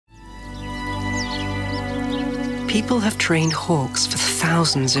People have trained hawks for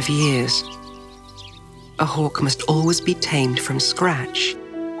thousands of years. A hawk must always be tamed from scratch.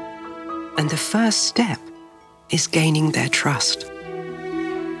 And the first step is gaining their trust.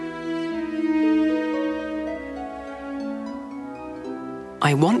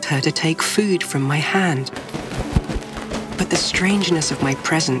 I want her to take food from my hand, but the strangeness of my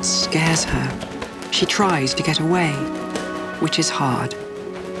presence scares her. She tries to get away, which is hard,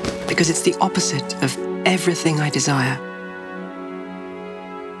 because it's the opposite of everything I desire.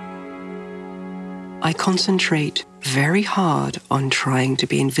 I concentrate very hard on trying to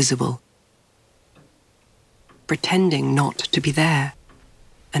be invisible, pretending not to be there,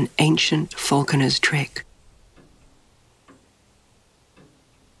 an ancient falconer's trick.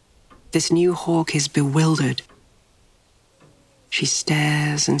 This new hawk is bewildered. She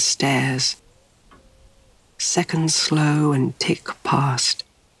stares and stares. Seconds slow and tick past.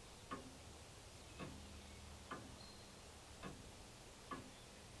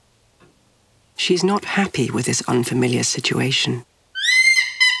 She's not happy with this unfamiliar situation.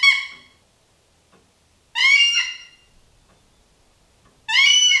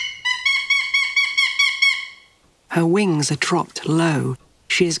 Her wings are dropped low.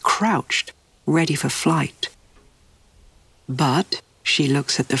 She is crouched, ready for flight. But she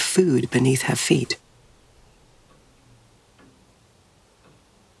looks at the food beneath her feet.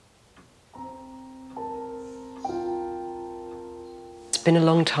 It's been a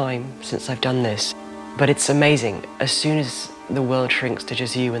long time since I've done this, but it's amazing. As soon as the world shrinks to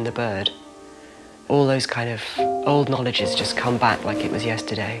just you and the bird, all those kind of old knowledges just come back like it was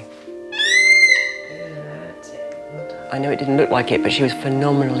yesterday. I know it didn't look like it, but she was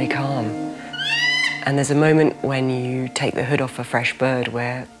phenomenally calm. And there's a moment when you take the hood off a fresh bird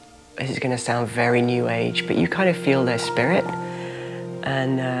where, this is going to sound very new age, but you kind of feel their spirit.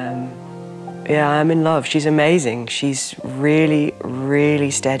 And yeah, I'm in love. She's amazing. She's really, really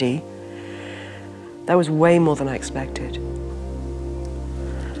steady. That was way more than I expected.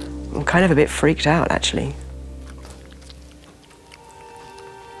 I'm kind of a bit freaked out, actually.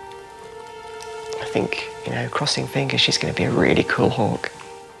 I think, you know, crossing fingers, she's going to be a really cool hawk.